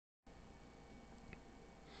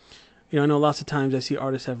I know lots of times I see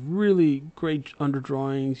artists have really great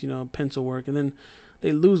underdrawings, pencil work, and then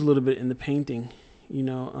they lose a little bit in the painting,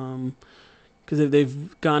 because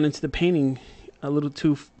they've gone into the painting a little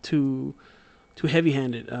too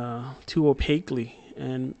heavy-handed, too opaquely,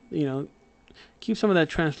 and keep some of that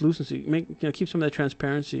translucency, keep some of that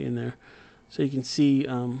transparency in there, so you can see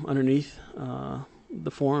underneath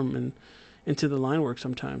the form and into the line work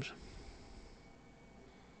sometimes.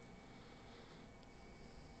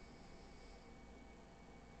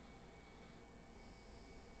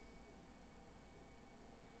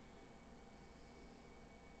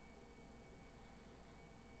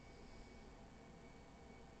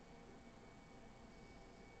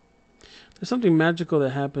 There's something magical that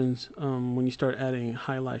happens when you start adding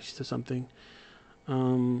highlights to something.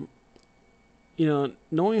 Um,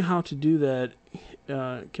 Knowing how to do that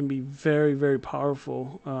can be very, very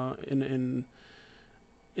powerful in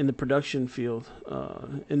the production field,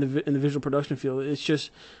 in the visual production field. It's just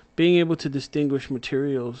being able to distinguish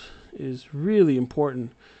materials is really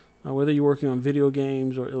important. Whether you're working on video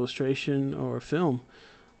games or illustration or film,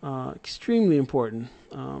 extremely important,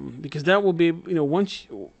 because that will be, once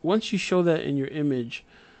you show that in your image,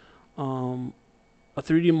 a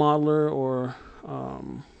 3D modeler or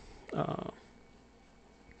uh,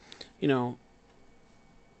 you know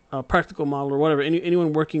a practical model or whatever,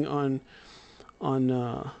 anyone working on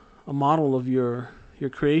a model of your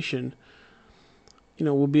creation,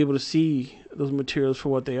 will be able to see those materials for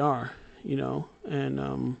what they are,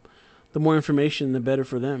 and the more information, the better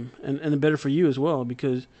for them, and the better for you as well,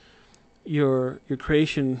 because your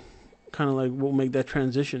creation kind of like will make that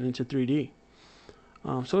transition into 3D.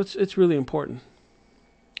 So it's really important.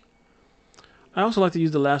 I also like to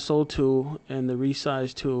use the lasso tool and the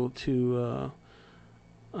resize tool to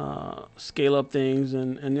scale up things,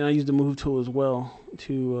 and then I use the move tool as well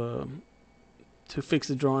to fix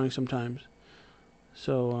the drawing sometimes.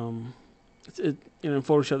 So in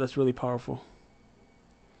Photoshop, that's really powerful.